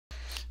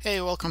Hey,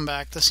 welcome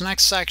back. This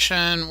next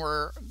section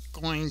we're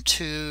going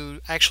to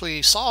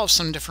actually solve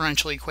some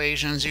differential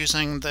equations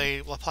using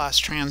the Laplace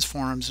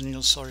transforms, and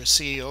you'll sort of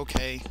see,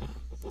 okay,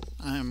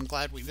 I'm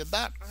glad we did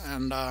that.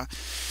 And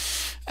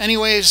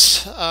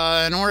anyways,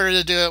 in order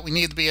to do it, we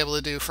need to be able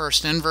to do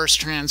first inverse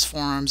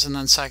transforms and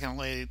then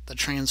secondly the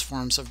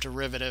transforms of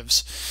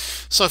derivatives.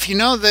 So if you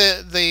know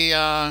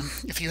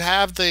if you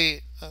have the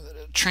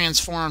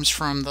transforms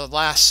from the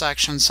last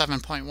section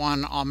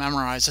 7.1 all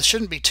memorized, it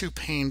shouldn't be too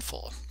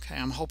painful. Okay,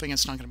 I'm hoping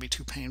it's not going to be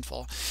too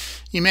painful.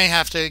 You may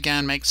have to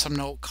again make some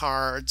note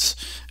cards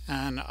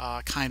and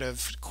kind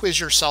of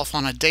quiz yourself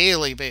on a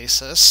daily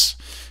basis.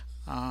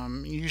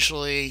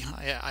 Usually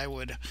I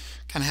would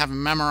kind of have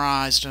them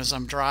memorized as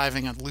I'm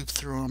driving and loop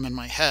through them in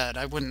my head.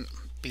 I wouldn't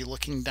be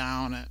looking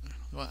down at,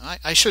 well,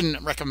 I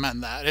shouldn't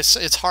recommend that.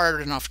 It's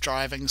hard enough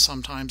driving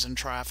sometimes in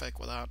traffic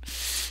without,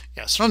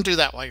 yeah, so don't do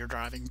that while you're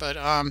driving. But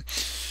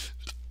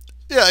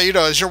yeah, you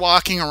know, as you're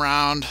walking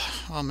around,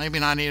 well, maybe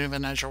not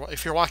even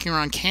if you're walking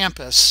around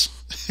campus,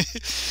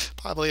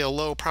 probably a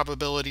low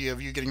probability of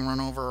you getting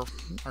run over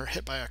or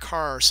hit by a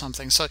car or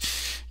something. So,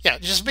 yeah,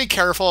 just be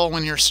careful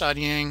when you're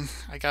studying.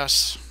 I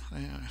guess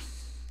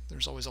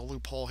there's always a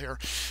loophole here,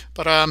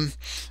 but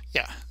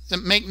yeah,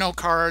 make note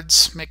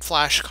cards, make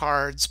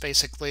flashcards,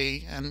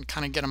 basically, and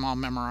kind of get them all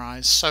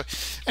memorized. So,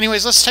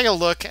 anyways, let's take a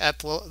look at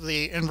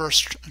the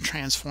inverse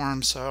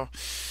transform. So,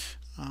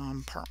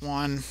 part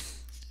one.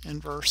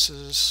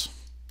 Inverses.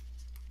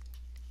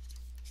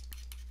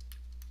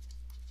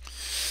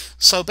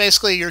 So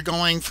basically you're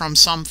going from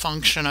some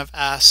function of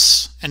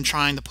s and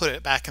trying to put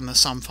it back in the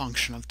some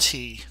function of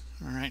t.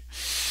 All right.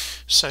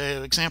 So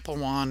example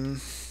one,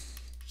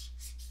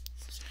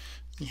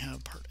 you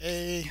have part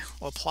A,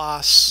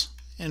 Laplace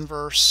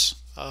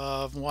inverse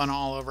of 1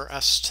 all over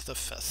s to the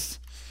fifth.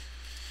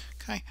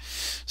 Okay.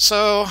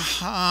 So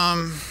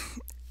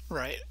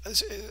right,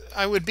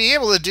 I would be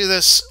able to do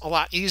this a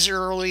lot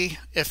easierly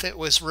if it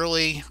was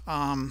really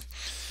 4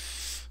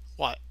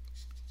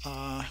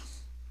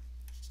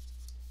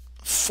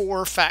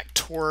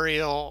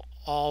 factorial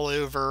all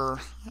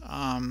over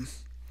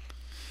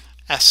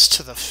s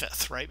to the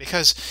fifth, right?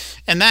 Because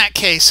in that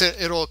case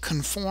it'll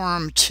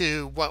conform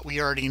to what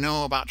we already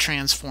know about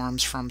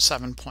transforms from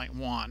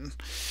 7.1.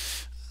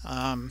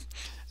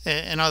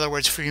 In other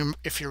words,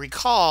 if you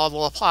recall, the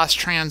Laplace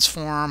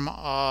transform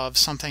of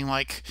something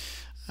like,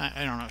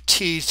 I don't know,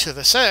 t to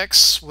the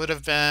 6 would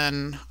have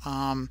been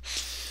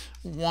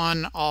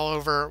 1 all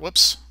over,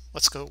 whoops,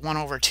 let's go 1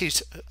 over t,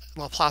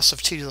 Laplace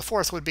of t to the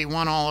fourth would be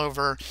 1 all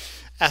over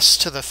s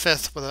to the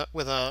fifth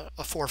with a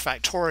 4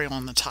 factorial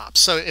on the top.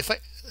 So if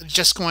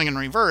just going in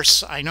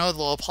reverse, I know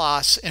the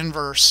Laplace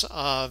inverse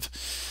of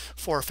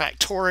 4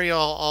 factorial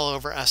all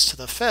over s to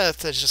the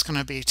fifth is just going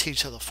to be t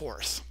to the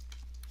fourth.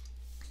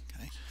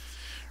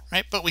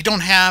 Right? But we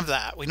don't have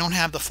that. We don't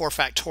have the 4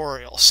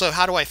 factorial. So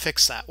how do I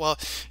fix that? Well,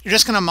 you're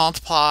just going to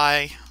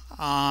multiply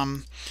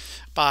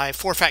by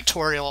 4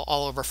 factorial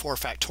all over 4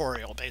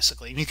 factorial,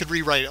 basically. And you could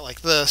rewrite it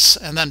like this,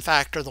 and then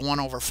factor the 1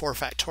 over 4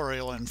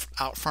 factorial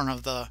out front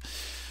of the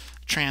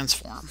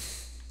transform.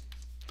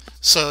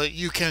 So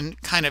you can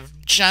kind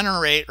of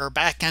generate or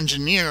back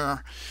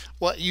engineer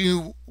what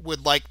you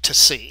would like to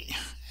see.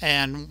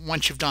 And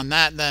once you've done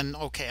that, then,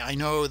 okay, I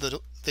know that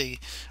the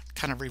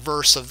kind of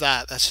reverse of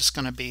that, that's just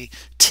going to be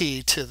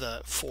t to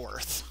the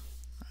fourth.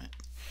 Right?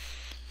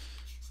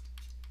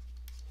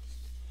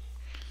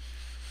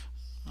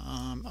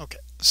 Okay,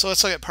 so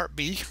let's look at part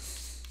B.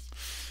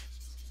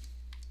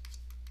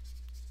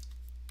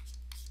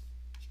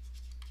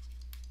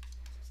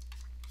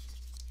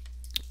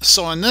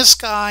 So in this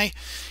guy,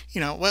 you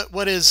know,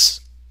 what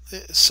is,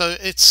 so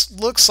it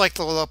looks like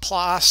the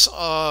Laplace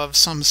of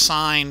some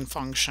sine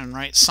function,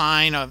 right?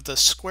 Sine of the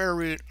square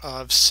root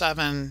of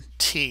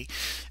 7t.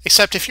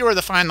 Except if you were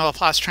to find the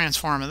Laplace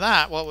transform of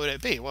that, what would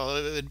it be? Well,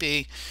 it would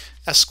be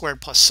s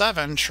squared plus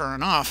 7, sure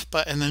enough,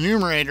 but in the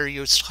numerator you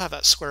would still have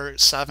that square root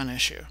 7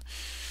 issue.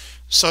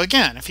 So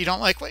again, if you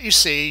don't like what you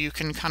see, you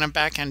can kind of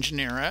back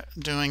engineer it,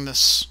 doing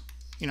this,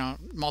 you know,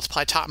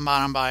 multiply top and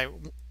bottom by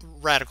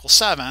radical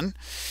 7.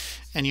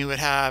 And you would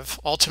have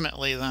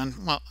ultimately then,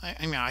 well,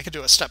 I mean, I could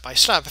do it step by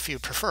step if you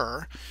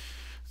prefer.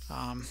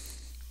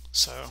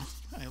 So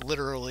I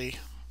literally,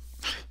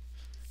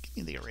 give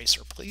me the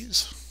eraser,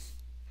 please.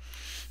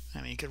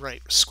 And you could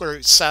write square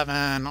root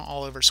 7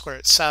 all over square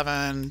root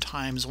 7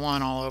 times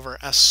 1 all over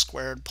s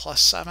squared plus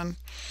 7.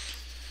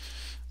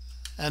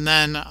 And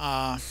then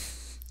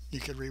you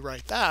could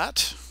rewrite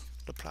that,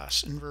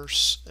 Laplace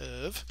inverse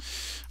of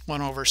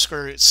 1 over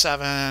square root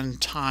 7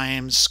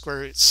 times square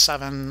root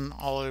 7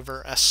 all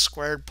over s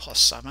squared plus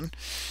 7.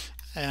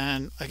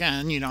 And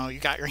again, you know, you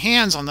got your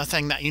hands on the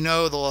thing that you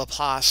know the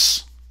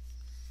Laplace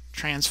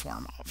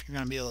transform of. You're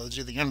going to be able to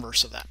do the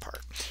inverse of that part.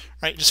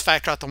 Right? Just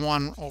factor out the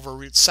 1 over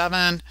root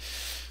 7.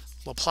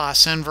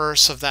 Laplace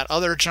inverse of that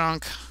other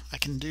junk. I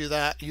can do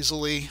that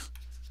easily.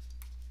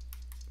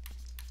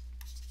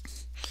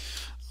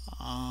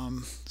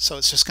 So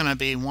it's just going to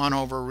be 1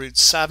 over root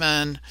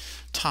 7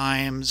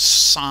 times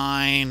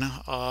sine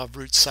of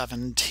root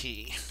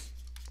 7t.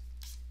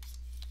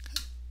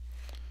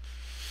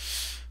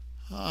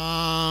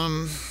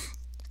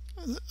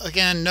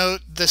 Again,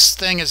 note this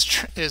thing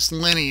is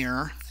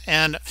linear,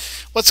 and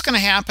what's going to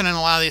happen in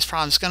a lot of these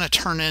problems is going to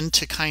turn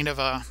into kind of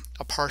a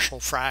partial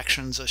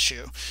fractions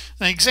issue.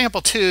 And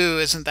example 2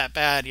 isn't that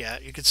bad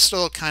yet. You could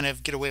still kind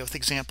of get away with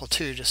example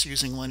 2 just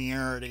using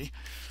linearity.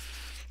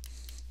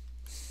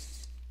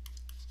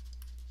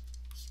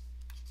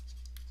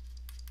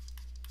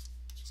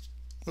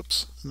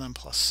 Whoops, and then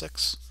plus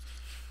 6.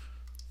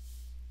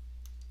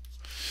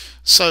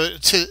 So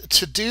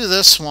to do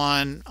this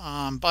one,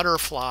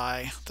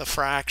 butterfly the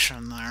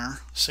fraction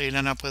there, so you'd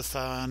end up with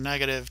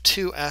negative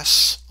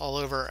 2s all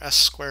over s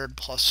squared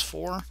plus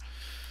 4,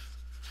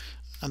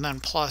 and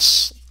then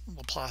plus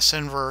Laplace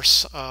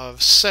inverse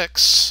of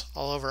 6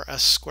 all over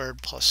s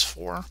squared plus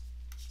 4.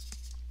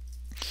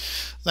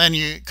 Then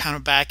you kind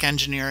of back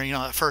engineer,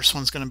 that first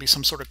one's going to be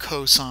some sort of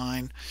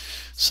cosine.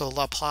 So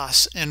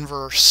Laplace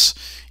inverse,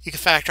 you can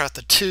factor out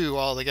the 2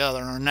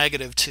 altogether, or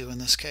negative 2 in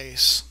this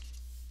case.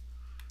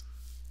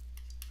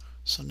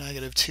 So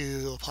negative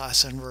 2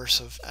 Laplace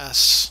inverse of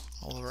s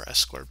all over s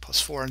squared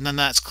plus 4. And then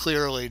that's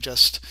clearly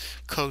just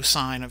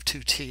cosine of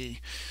 2t.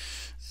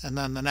 And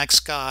then the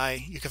next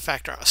guy, you can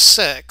factor out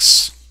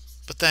 6,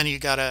 but then you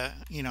got to,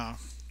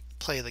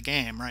 play the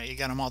game, right? You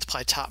got to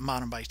multiply top and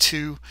bottom by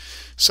 2.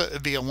 So it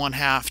would be a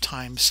 1/2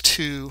 times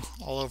 2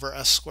 all over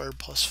s squared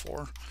plus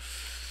 4.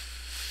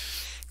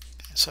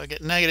 So I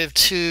get negative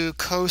 2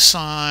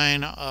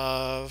 cosine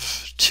of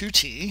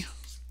 2t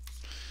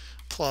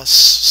plus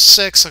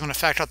 6. I'm going to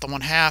factor out the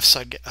 1/2,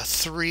 so I get a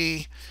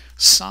 3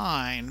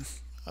 sine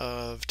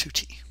of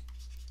 2t.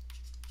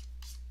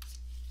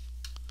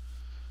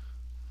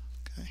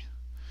 Okay.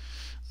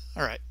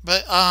 All right,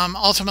 but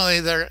ultimately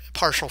they're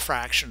partial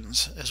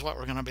fractions is what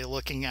we're going to be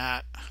looking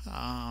at.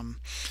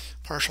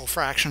 Partial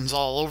fractions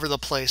all over the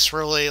place,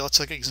 really. Let's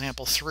look at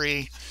example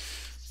 3.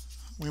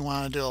 We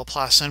want to do a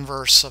Laplace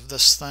inverse of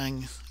this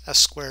thing, s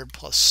squared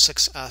plus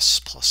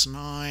 6s plus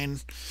 9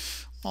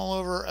 all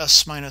over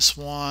s minus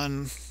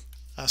 1,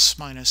 s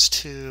minus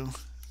 2,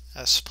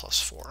 s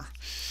plus 4.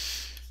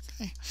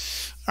 Okay.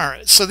 All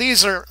right, so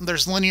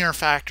there's linear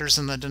factors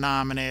in the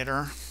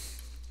denominator.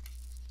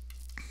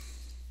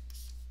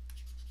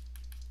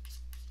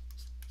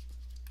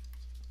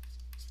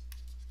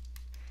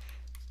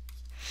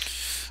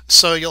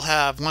 So you'll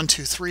have 1,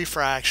 2, 3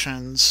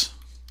 fractions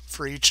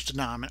for each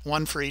denominator,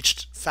 one for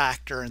each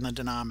factor in the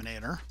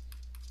denominator.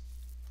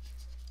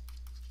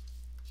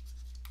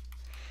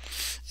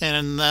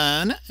 And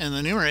then in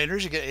the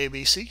numerators, you get a,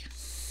 b, c.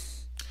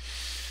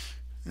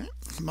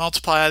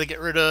 Multiply to get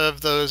rid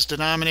of those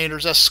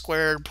denominators. S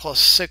squared plus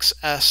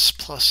 6s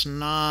plus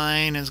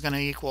 9 is going to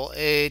equal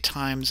a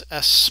times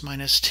s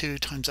minus 2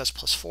 times s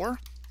plus 4,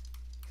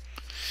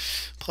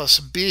 plus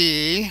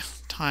b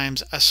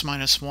times s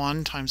minus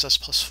 1 times s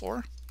plus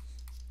 4,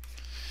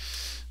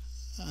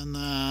 and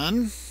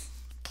then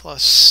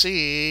plus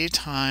c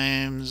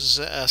times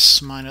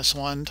s minus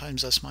 1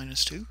 times s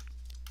minus 2.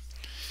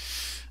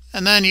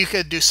 And then you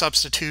could do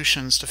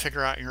substitutions to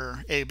figure out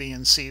your a, b,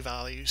 and c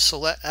values. So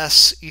let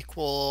s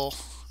equal,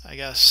 I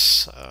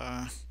guess,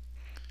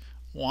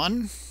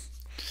 1.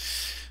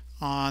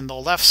 On the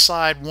left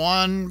side,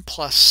 1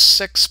 plus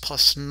 6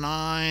 plus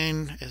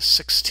 9 is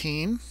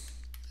 16.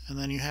 And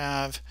then you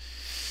have,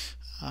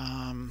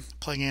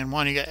 plugging in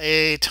 1, you get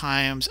a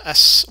times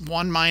s,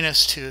 1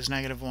 minus 2 is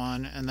negative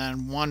 1, and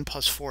then 1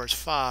 plus 4 is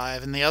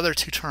 5. And the other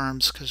two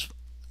terms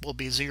will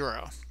be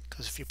 0,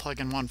 because if you plug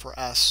in 1 for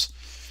s,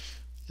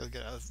 you'll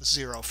get a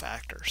 0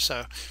 factor.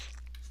 So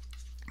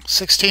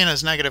 16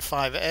 is negative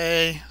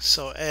 5a,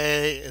 so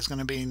a is going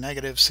to be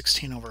negative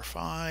 16 over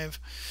 5.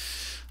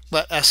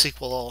 Let s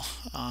equal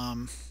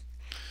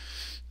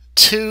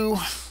 2.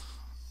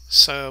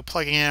 So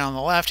plugging in on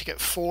the left, you get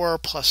 4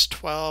 plus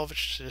 12,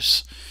 which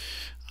is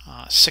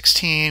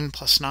 16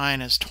 plus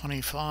 9 is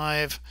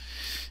 25,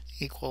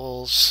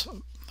 equals,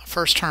 the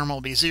first term will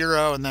be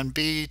 0, and then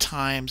b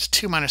times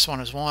 2 minus 1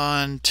 is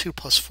 1, 2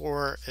 plus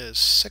 4 is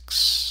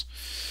 6.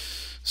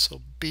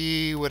 So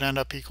b would end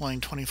up equaling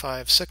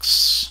 25,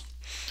 6.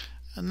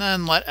 And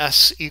then let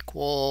s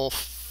equal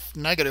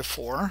negative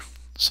 4.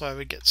 So I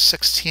would get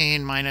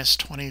 16 minus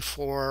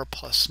 24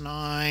 plus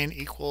 9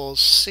 equals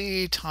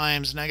c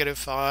times negative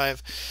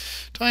 5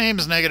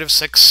 times negative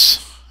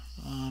 6.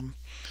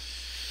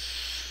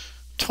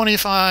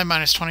 25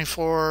 minus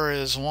 24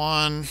 is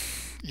 1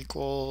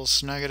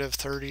 equals negative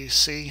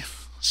 30c.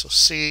 So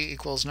c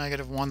equals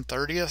negative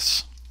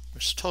 1/30,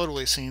 which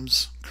totally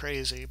seems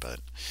crazy, but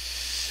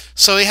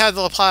so we had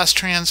the Laplace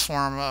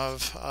transform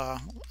of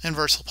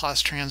inverse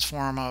Laplace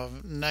transform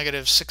of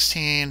negative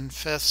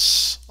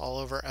 16/5 all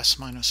over s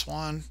minus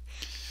 1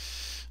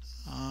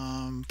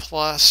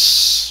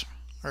 plus,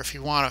 or if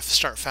you want to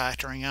start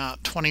factoring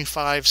out,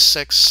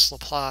 25/6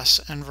 Laplace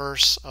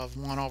inverse of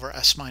 1 over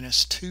s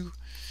minus 2,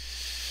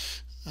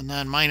 and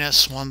then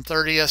minus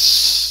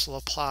 1/30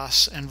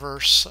 Laplace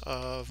inverse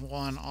of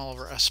 1 all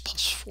over s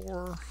plus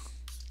 4.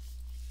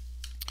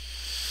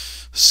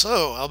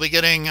 So I'll be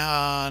getting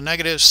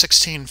negative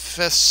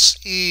 16/5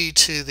 e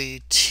to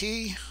the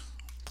t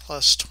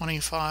plus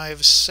 25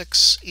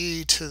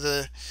 6e to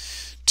the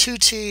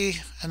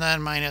 2t, and then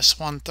minus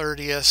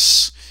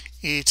 1/30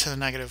 e to the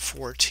negative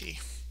 4t.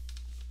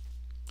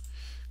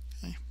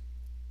 Okay.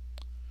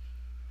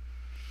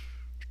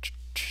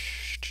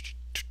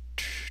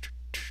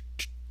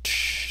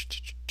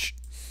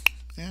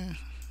 Yeah.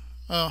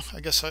 Oh,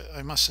 I guess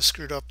I must have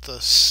screwed up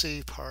the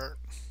c part.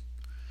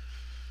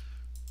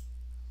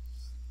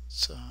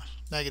 So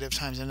negative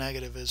times a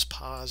negative is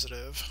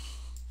positive,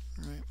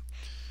 right?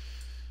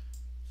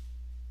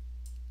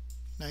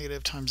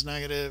 Negative times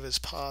negative is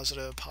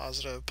positive,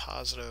 positive,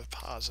 positive,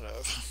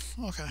 positive.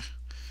 Okay.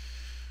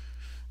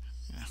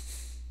 Yeah.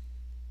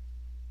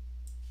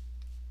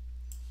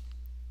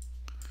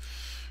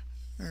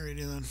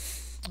 Alrighty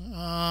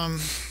then.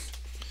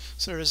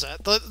 So there is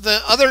that.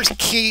 The other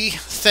key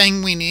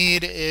thing we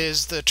need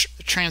is the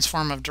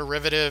transform of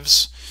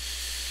derivatives.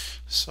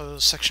 So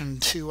section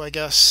 2, I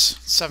guess,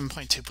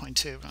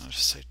 7.2.2, I'll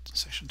just say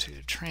section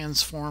 2,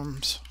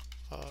 transforms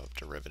of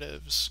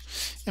derivatives.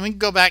 And we can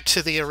go back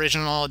to the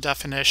original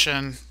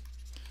definition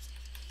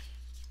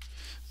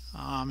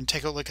and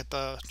take a look at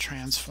the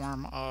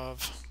transform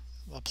of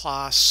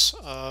Laplace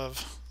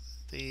of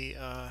the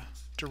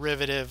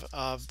derivative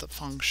of the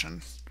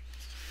function.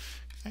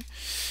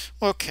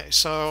 Okay,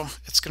 so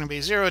it's going to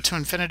be 0 to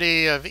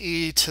infinity of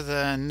e to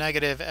the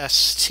negative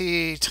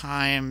st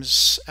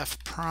times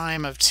f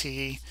prime of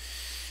t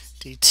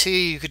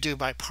dt. You could do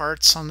by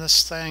parts on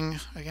this thing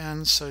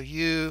again. So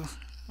you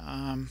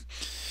want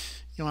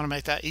to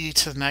make that e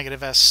to the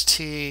negative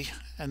st,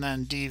 and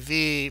then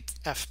dv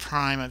f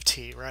prime of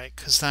t, right?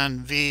 Because then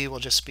v will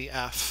just be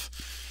f.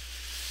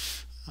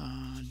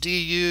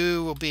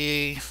 Du will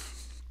be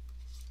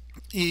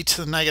e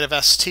to the negative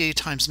st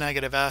times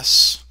negative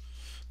s,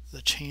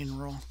 the chain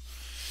rule.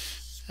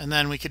 And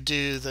then we could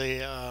do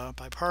the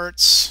by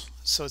parts.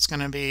 So it's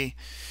going to be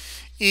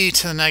e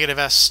to the negative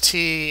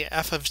st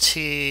f of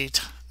t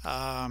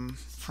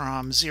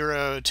from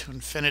 0 to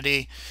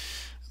infinity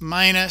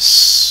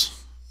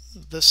minus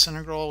this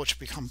integral, which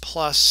will become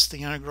plus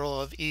the integral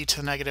of e to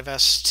the negative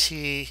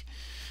st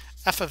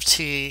f of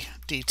t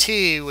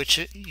dt, which,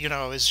 you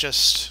know, is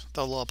just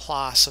the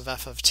Laplace of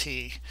f of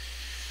t.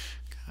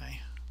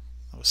 Okay.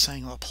 I was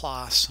saying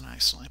Laplace and I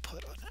accidentally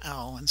put an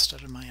L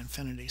instead of my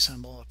infinity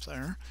symbol up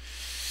there.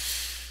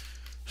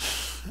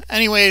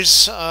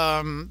 Anyways,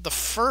 the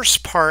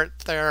first part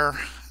there,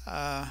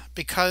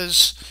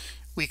 because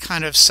we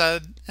kind of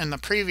said in the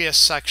previous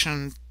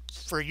section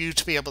for you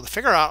to be able to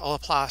figure out a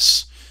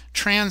Laplace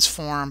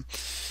transform,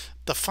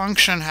 the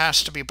function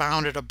has to be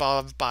bounded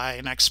above by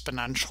an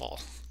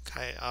exponential,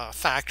 okay, a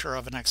factor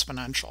of an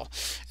exponential.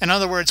 In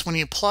other words, when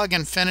you plug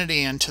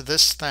infinity into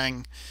this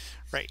thing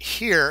right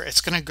here,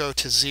 it's going to go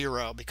to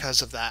 0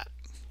 because of that.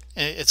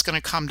 It's going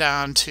to come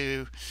down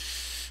to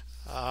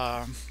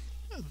the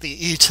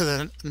e to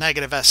the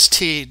negative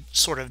st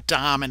sort of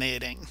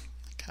dominating,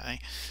 okay,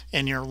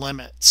 in your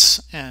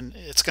limits, and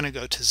it's going to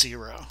go to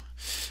 0.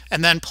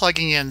 And then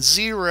plugging in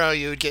 0,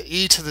 you would get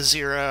e to the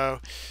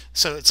 0,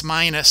 so it's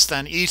minus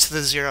then e to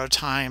the 0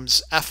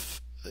 times f.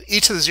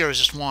 E to the 0 is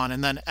just 1,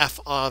 and then f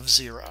of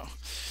 0.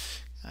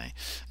 Okay.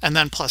 And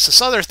then plus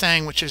this other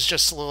thing, which is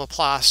just a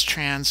Laplace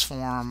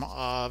transform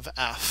of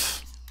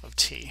f of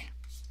t.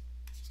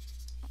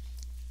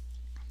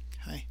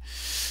 Okay.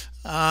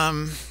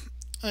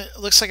 It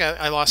looks like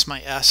I lost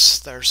my s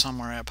there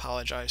somewhere. I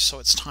apologize. So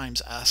it's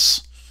times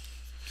s.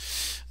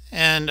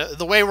 And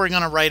the way we're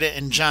going to write it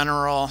in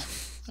general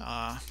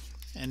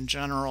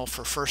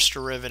for first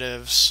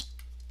derivatives,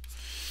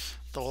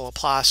 the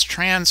Laplace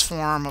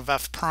transform of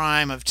f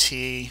prime of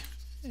t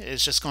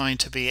is just going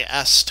to be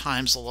s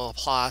times the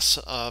Laplace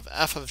of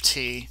f of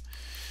t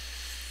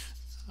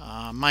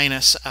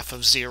minus f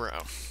of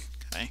 0.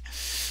 Okay.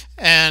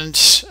 And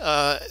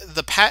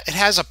it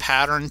has a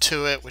pattern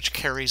to it which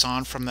carries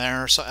on from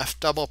there. So f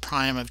double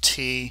prime of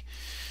t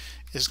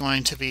is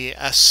going to be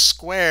s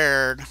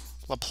squared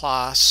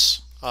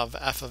Laplace of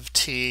f of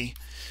t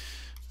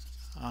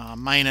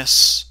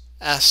minus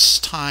s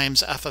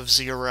times f of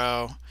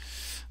 0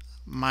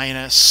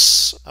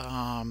 minus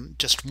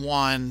just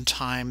 1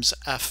 times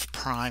f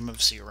prime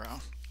of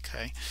 0.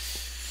 Okay.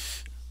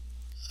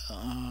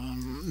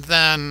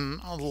 Then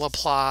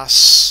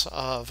Laplace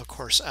of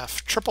course,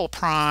 f triple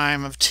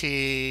prime of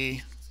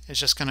t is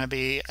just going to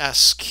be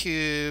s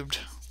cubed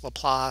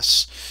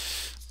Laplace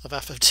of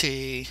f of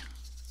t.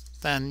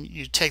 Then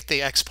you take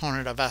the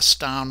exponent of s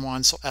down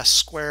 1, so s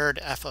squared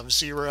f of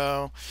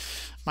 0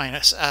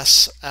 minus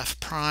s f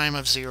prime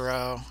of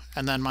 0,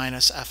 and then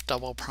minus f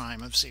double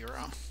prime of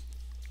 0.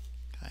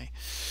 Okay.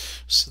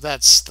 So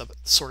that's the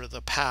sort of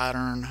the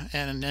pattern,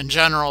 and in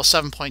general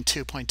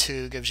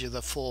 7.2.2 gives you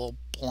the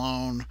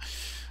full-blown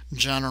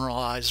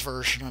generalized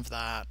version of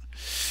that.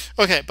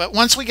 Okay, but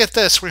once we get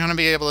this, we're going to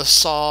be able to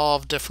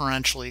solve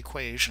differential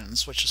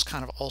equations, which is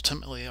kind of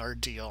ultimately our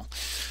deal.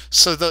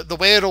 So the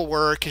way it'll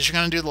work is you're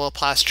going to do the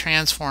Laplace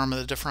transform of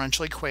the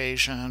differential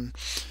equation.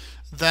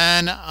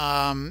 Then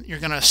you're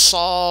going to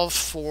solve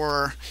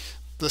for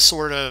the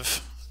sort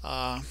of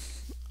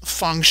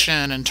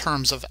function in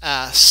terms of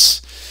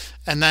s.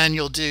 And then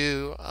you'll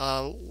do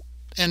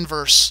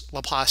inverse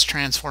Laplace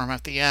transform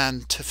at the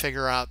end to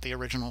figure out the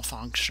original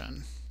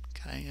function.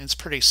 Okay, it's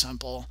pretty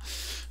simple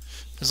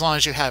as long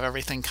as you have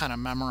everything kind of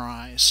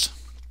memorized.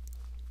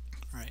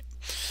 All right,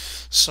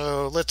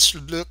 so let's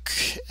look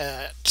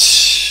at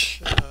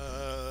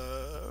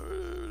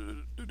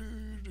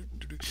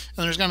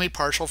and there's going to be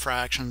partial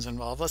fractions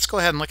involved. Let's go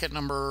ahead and look at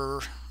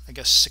number, I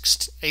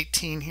guess,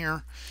 18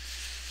 here.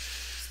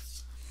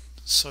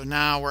 So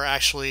now we're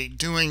actually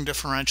doing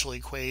differential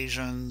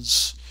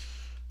equations,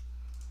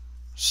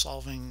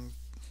 solving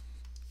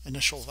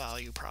initial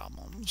value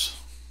problems.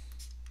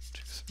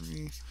 2,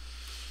 3,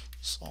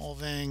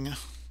 solving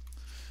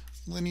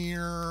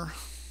linear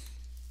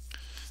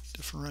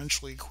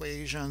differential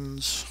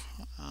equations.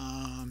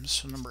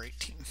 So number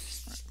 18. All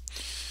right.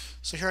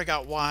 So here I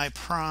got y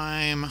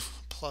prime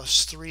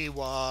plus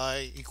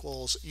 3y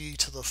equals e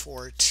to the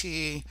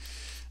 4t,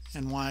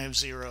 and y of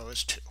 0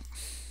 is 2.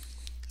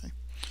 Okay,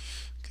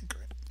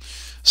 great.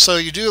 So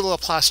you do the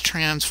Laplace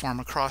transform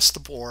across the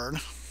board.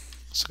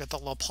 So I got the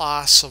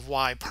Laplace of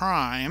y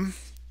prime.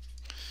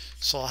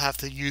 So I'll have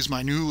to use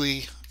my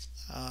newly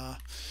found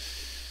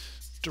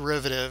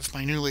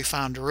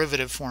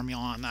derivative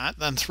formula on that.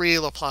 Then 3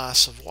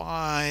 Laplace of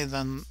y,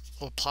 then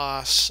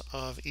Laplace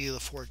of e to the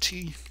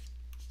 4t.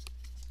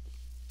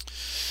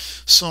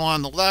 So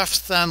on the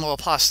left, then, the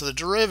Laplace of the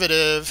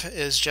derivative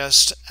is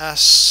just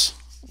s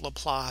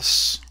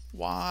Laplace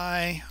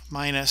y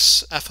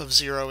minus f of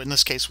 0. In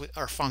this case,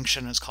 our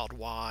function is called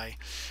y,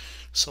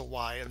 so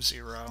y of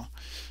 0.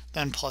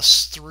 Then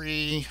plus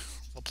 3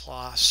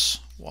 Laplace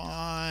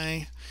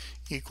y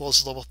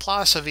equals the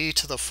Laplace of e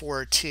to the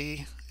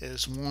 4t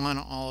is 1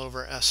 all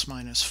over s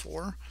minus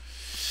 4.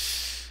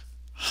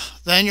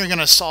 Then you're going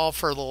to solve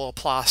for the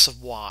Laplace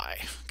of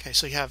y. Okay,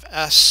 so you have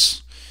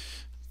s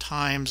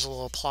times the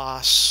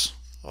Laplace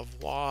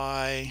of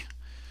y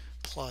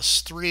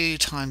plus 3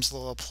 times the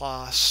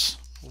Laplace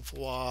of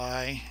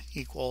y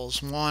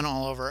equals 1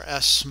 all over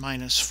s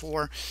minus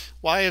 4.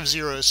 Y of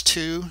 0 is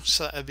 2,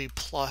 so that would be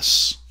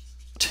plus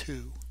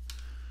 2.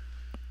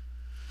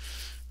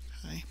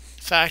 Okay.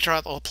 Factor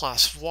out the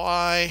Laplace of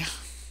y,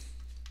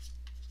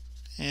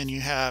 and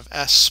you have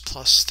s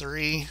plus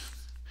 3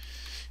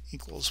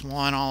 equals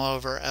 1 all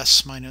over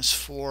s minus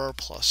 4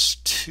 plus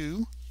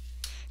 2.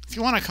 If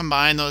you want to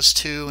combine those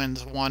two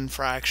into one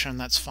fraction,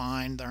 that's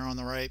fine. They're on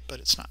the right, but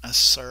it's not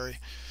necessary.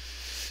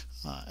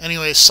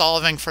 Anyway,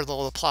 solving for the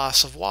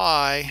Laplace of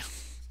y,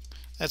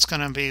 that's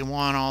going to be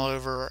 1 all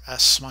over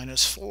s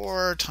minus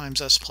 4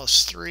 times s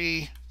plus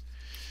 3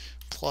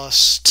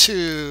 plus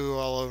 2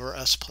 all over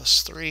s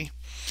plus 3.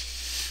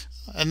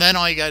 And then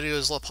all you got to do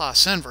is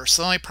Laplace inverse.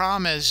 The only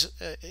problem is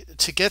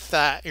to get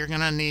that, you're going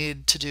to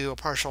need to do a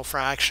partial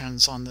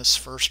fractions on this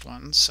first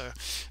one. So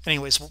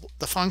anyways,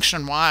 the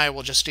function y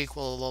will just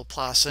equal the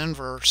Laplace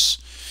inverse.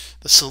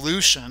 The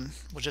solution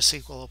will just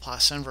equal the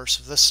Laplace inverse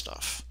of this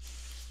stuff.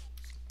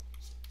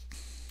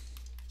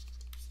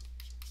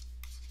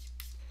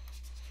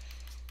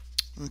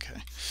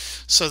 Okay,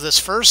 so this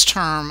first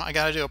term, I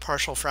got to do a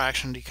partial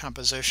fraction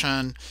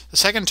decomposition. The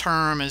second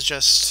term is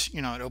just,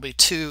 it'll be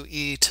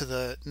 2e to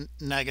the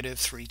negative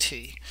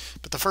 3t.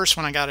 But the first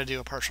one, I got to do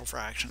a partial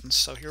fraction.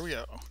 So here we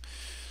go.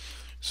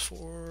 It's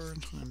 4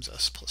 times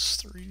s plus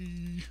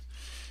 3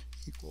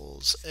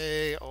 equals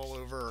a all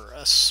over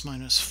s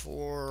minus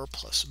 4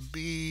 plus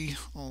b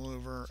all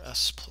over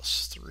s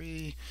plus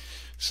 3.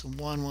 So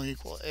 1 will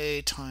equal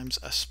a times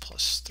s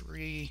plus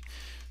 3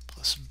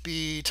 plus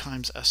b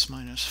times s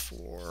minus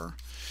 4,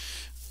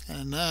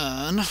 and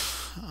then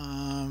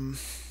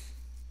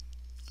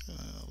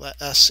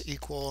let s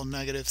equal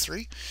negative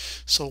 3.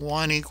 So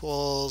 1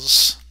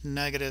 equals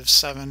negative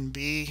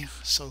 7b,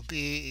 so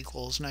b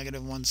equals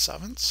negative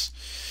 1/7.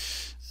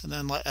 And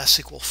then let s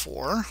equal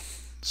 4,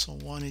 so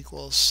 1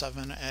 equals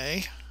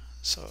 7a,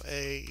 so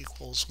a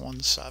equals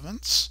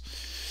 1/7.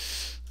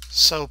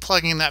 So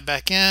plugging that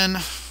back in,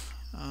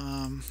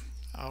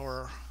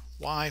 our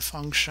y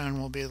function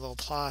will be the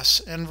Laplace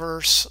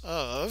inverse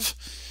of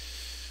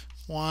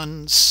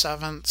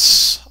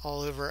 1/7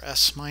 all over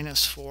s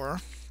minus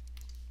 4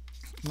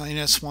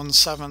 minus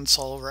 1/7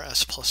 all over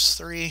s plus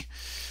 3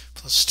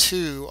 plus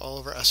 2 all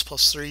over s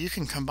plus 3. You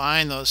can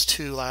combine those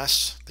two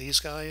these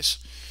guys,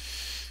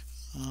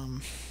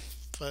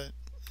 but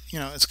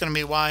it's going to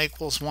be y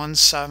equals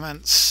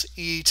 1/7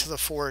 e to the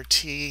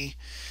 4t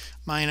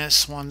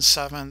minus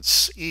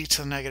 1/7 e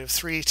to the negative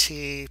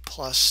 3t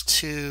plus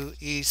 2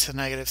 e to the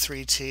negative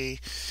 3t,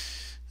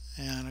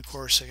 and of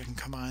course I can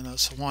combine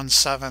those. So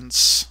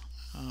 1/7,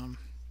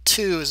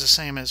 2 is the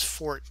same as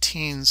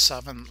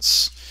 14/7,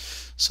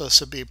 so this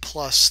would be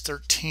plus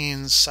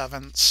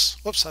 13/7.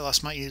 Whoops, I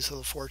lost my e to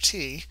the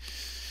 4t.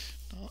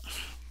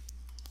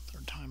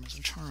 Third time is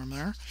a charm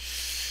there.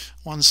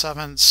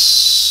 1/7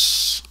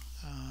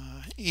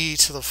 e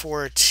to the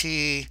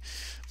 4t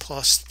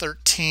plus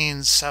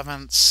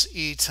 13/7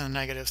 e to the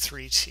negative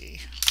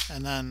 3t,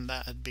 and then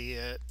that would be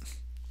it.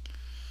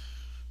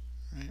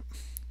 Right?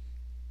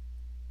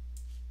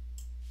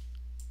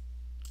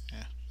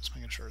 Yeah, just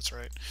making sure it's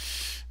right.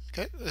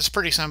 Okay, it's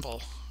pretty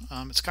simple.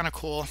 It's kind of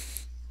cool,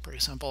 pretty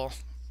simple,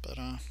 but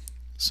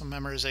some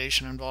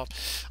memorization involved.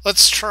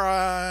 Let's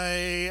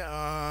try,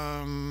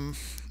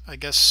 I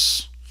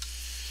guess,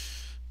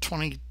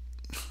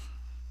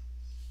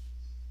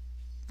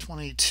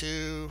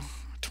 22,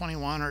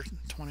 21, or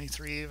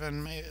 23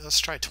 even. Maybe. Let's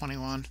try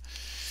 21.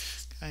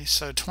 Okay,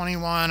 so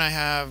 21, I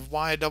have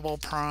y double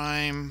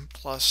prime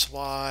plus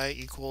y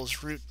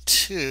equals root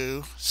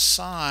 2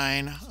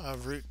 sine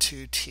of root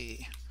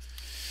 2t.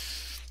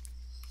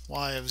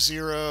 Y of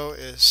 0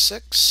 is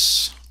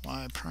 6.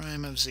 Y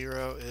prime of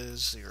 0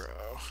 is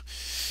 0.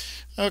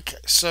 Okay,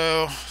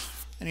 so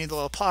I need the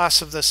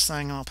Laplace of this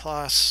thing.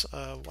 Laplace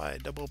of y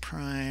double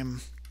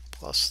prime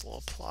plus the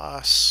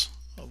Laplace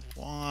of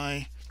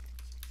y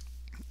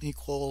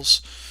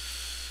equals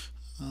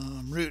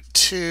root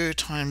 2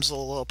 times the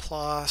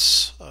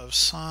Laplace of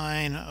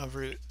sine of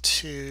root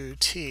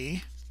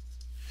 2t.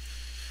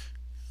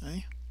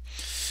 Okay.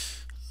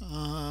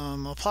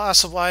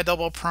 Laplace of y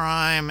double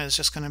prime is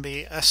just going to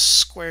be s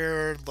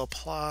squared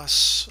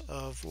Laplace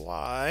of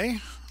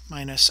y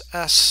minus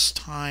s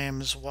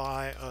times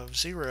y of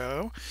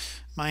 0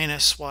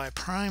 minus y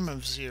prime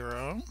of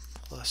 0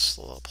 plus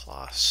the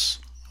Laplace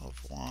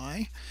of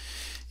y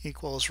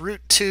equals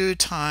root 2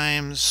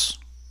 times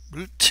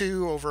root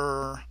 2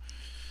 over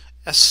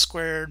s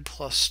squared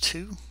plus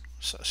 2.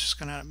 So it's just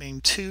going to end up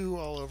being 2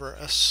 all over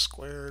s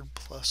squared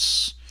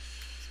plus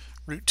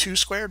root 2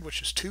 squared,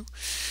 which is 2.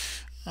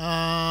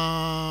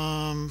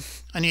 I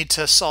need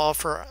to solve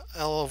for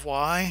L of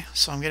y,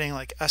 so I'm getting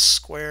like s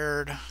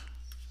squared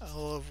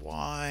L of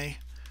y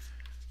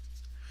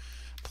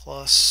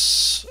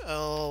plus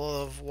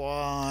L of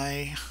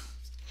y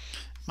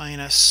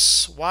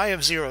minus y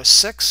of 0 is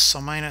 6, so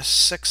minus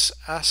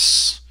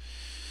 6s,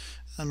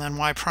 and then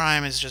y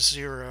prime is just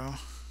 0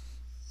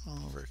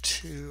 all over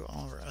 2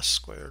 all over s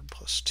squared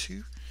plus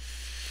 2.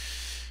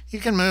 You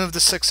can move the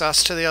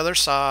 6s to the other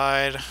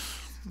side.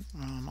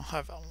 I'll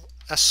have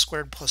s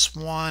squared plus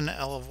 1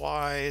 L of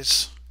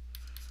y's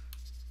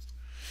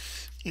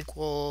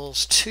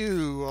equals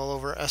 2 all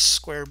over s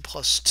squared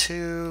plus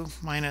 2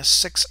 minus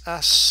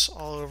 6s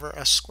all over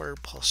s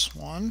squared plus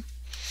 1.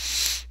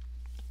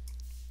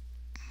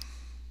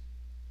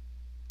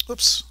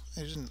 Oops,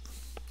 I didn't.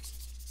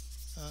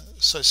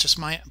 So it's just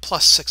my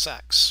plus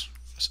 6x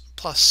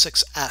plus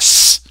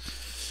 6s.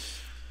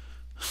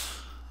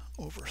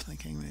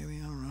 Overthinking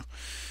maybe, I don't know.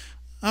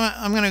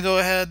 I'm going to go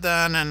ahead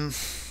then, and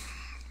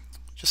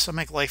just to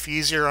make life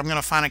easier, I'm going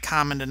to find a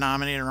common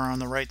denominator on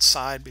the right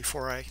side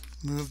before I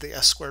move the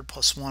s squared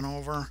plus 1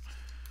 over.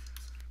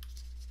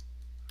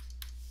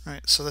 All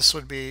right, so this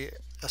would be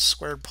s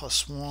squared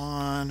plus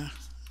 1,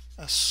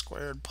 s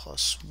squared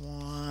plus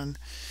 1,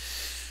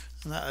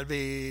 and that would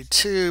be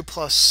 2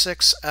 plus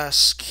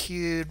 6s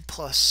cubed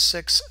plus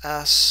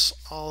 6s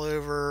all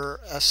over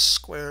s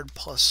squared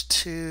plus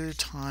 2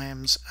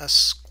 times s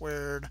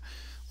squared.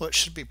 Well, it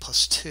should be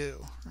plus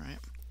 2, right?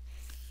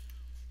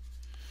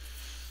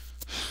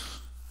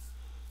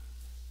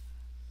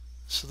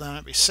 So then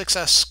it'd be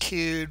 6s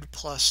cubed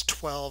plus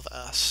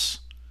 12s.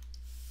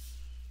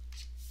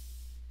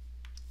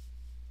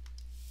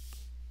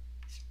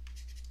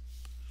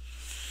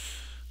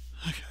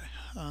 Okay,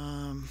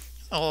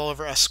 all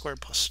over s squared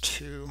plus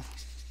 2.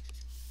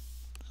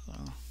 So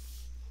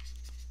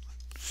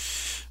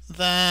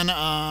then,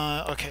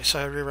 okay, so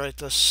I rewrite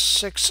this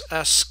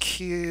 6s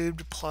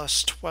cubed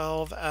plus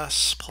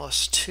 12s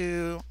plus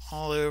 2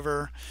 all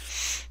over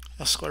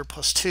s squared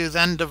plus 2,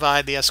 then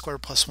divide the s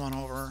squared plus 1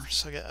 over.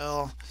 So I get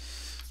L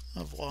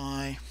of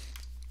y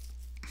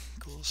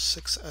equals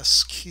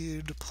 6s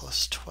cubed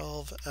plus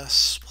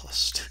 12s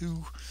plus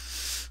 2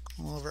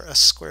 all over s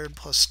squared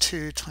plus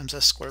 2 times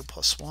s squared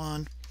plus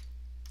 1.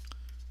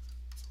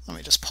 Let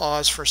me just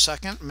pause for a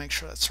second and make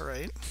sure that's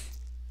right.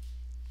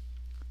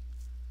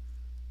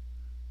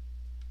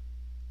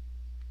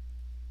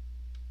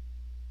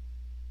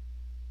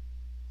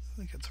 I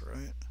think it's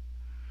right.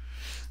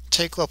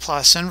 Take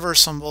Laplace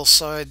inverse on both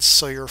sides,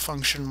 so your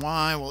function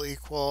y will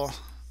equal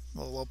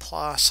the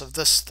Laplace of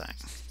this thing.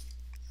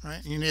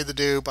 Right? You need to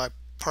do by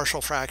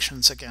partial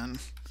fractions again.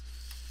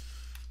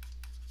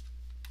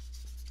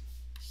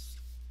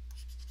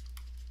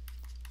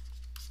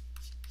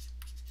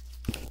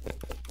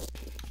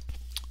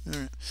 All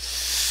right.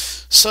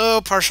 So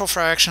partial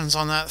fractions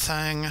on that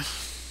thing.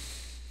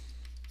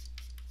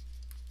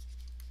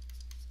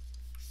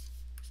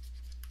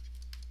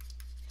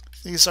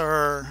 These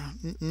are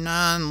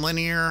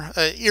non-linear,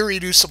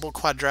 irreducible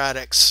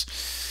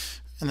quadratics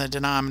in the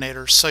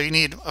denominator. So you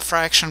need a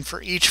fraction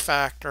for each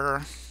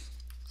factor,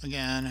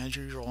 again, as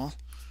usual.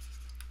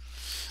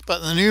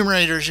 But in the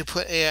numerators, you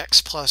put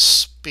ax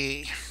plus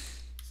b,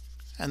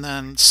 and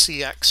then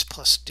cx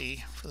plus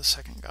d for the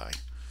second guy.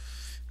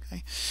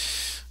 Okay,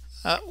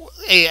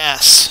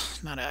 as,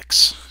 not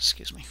x,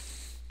 excuse me.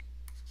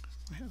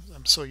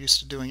 I'm so used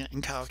to doing it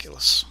in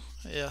calculus.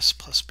 As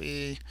plus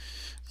b,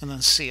 and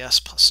then cs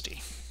plus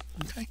d.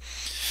 Okay.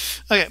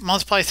 Okay,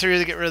 multiply through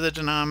to get rid of the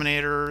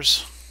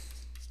denominators.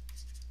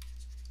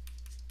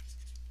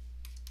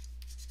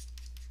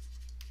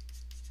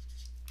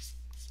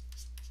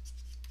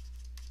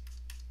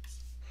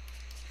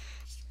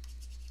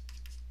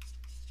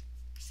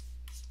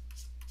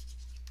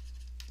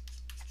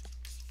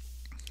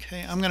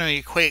 Okay, I'm going to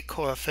equate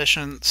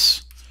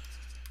coefficients.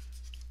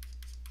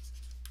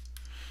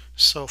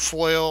 So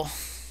FOIL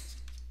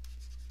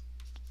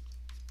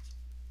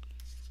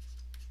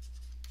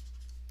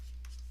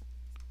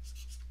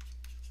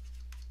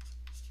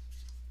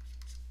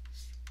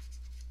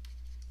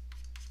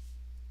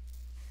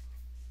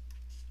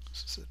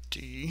this is a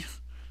D,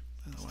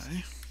 by the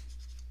way.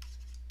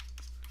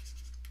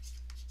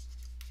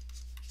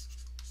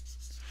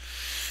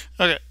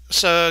 Okay,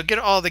 so get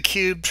all the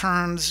cube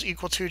terms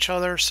equal to each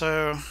other.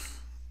 So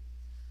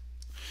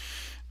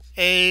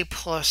A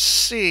plus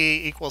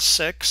C equals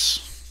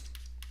 6.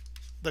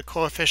 The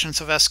coefficients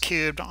of S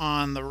cubed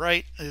on the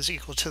right is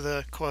equal to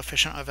the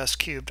coefficient of S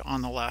cubed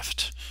on the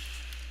left.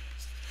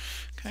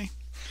 Okay.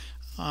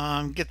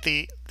 Get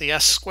the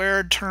S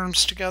squared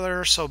terms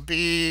together. So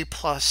B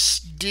plus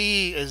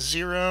D is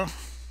 0.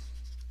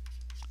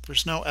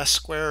 There's no S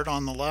squared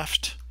on the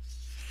left.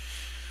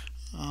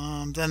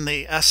 Then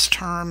the S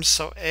terms,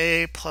 so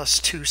A plus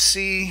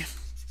 2C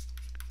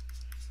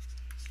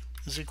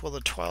is equal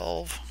to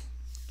 12.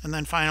 And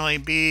then finally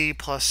B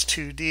plus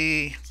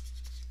 2D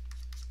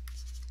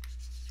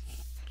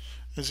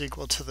is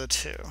equal to the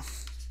 2.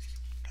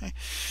 Okay.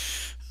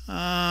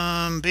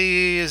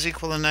 B is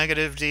equal to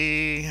negative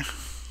D.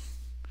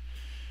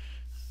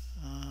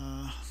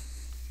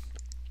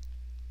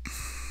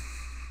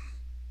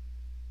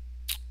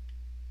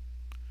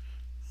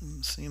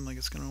 Doesn't seem like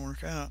it's going to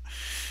work out.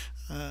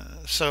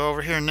 So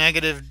over here,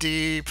 negative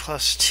D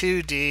plus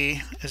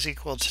 2D is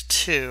equal to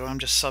 2. I'm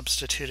just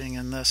substituting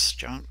in this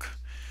junk.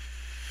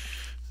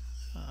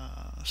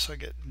 So I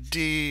get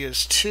D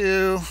is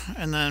 2,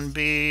 and then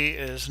B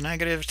is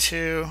negative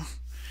 2.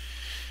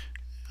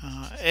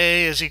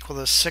 A is equal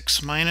to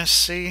 6 minus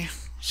C.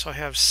 So I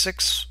have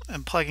 6,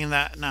 and plugging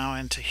that now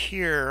into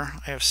here,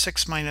 I have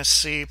 6 minus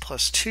C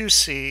plus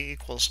 2C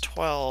equals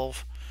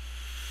 12.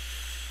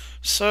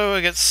 So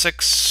I get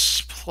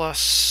 6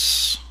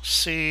 plus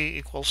C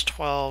equals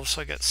 12,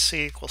 so I get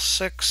C equals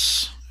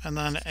 6, and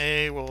then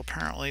A will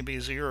apparently be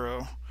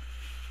 0.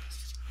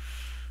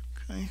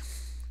 Okay.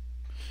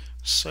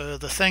 So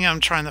the thing I'm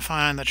trying to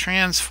find the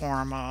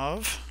transform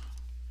of,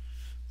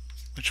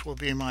 which will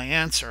be my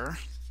answer,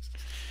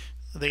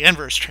 the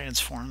inverse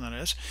transform, that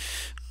is,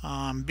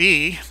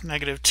 B,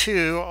 negative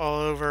 2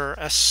 all over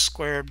S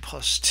squared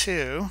plus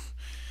 2,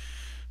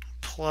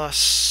 plus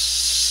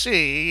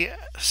C,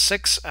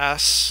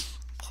 6S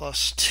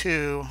plus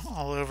 2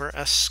 all over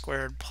S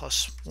squared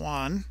plus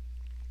 1.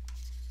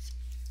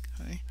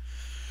 Okay.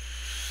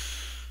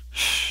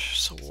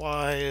 So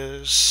Y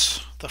is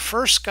the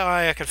first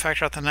guy. I could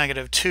factor out the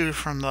negative 2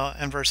 from the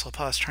inverse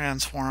Laplace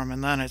transform,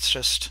 and then it's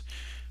just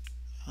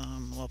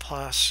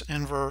Laplace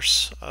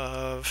inverse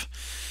of,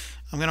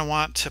 I'm going to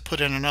want to put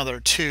in another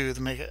 2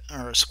 to make it,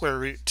 or a square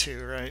root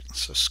 2, right?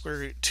 So square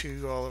root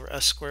 2 all over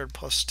S squared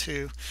plus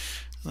 2,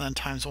 and then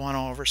times 1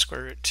 all over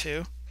square root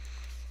 2,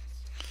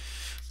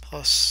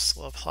 plus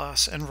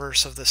Laplace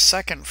inverse of the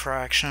second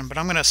fraction, but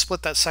I'm going to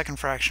split that second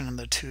fraction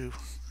into 2,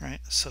 right?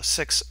 So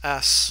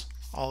 6S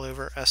all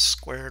over S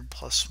squared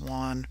plus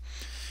 1,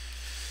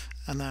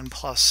 and then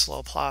plus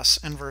Laplace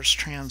inverse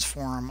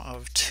transform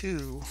of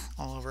 2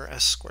 all over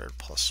S squared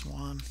plus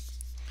 1.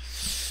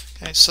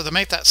 Okay, so to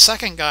make that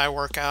second guy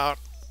work out,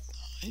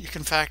 you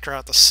can factor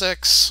out the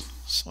 6.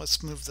 So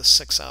let's move the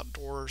 6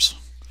 outdoors.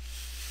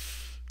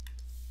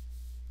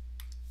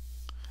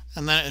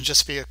 And then it'd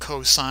just be a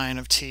cosine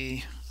of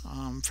t.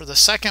 For the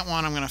second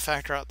one, I'm going to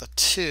factor out the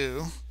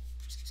 2.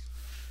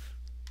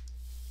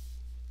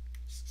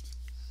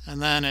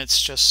 And then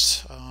it's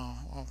just,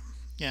 well,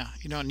 yeah,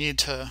 you don't need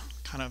to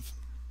kind of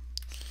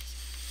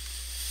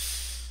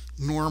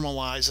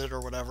normalize it or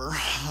whatever.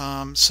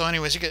 So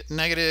anyways, you get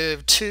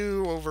negative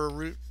 2 over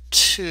root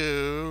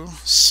 2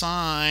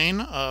 sine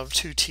of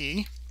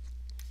 2t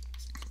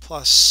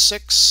plus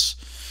 6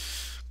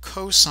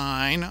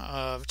 cosine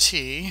of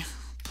t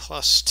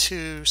plus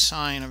 2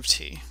 sine of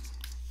t,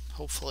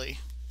 hopefully.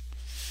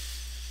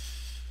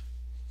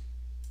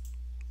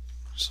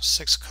 So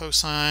 6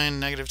 cosine,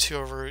 negative 2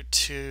 over root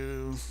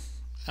 2,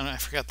 and I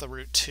forgot the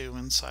root 2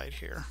 inside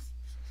here.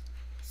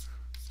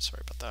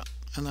 Sorry about that.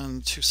 And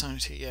then 2 sine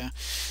of t, yeah.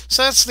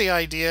 So that's the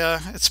idea.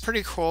 It's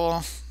pretty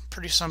cool,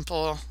 pretty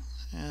simple,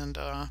 and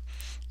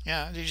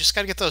yeah, you just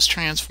got to get those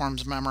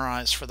transforms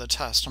memorized for the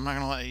test. I'm not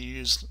going to let you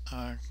use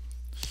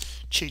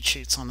cheat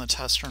sheets on the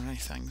test or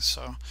anything,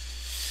 so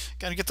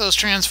got to get those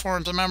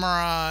transforms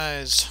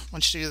memorized.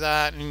 Once you do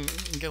that and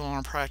get a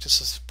little practice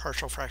with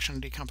partial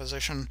fraction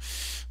decomposition,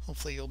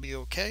 hopefully you'll be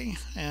okay.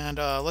 And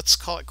let's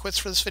call it quits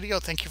for this video.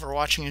 Thank you for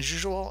watching as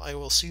usual. I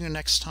will see you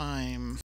next time.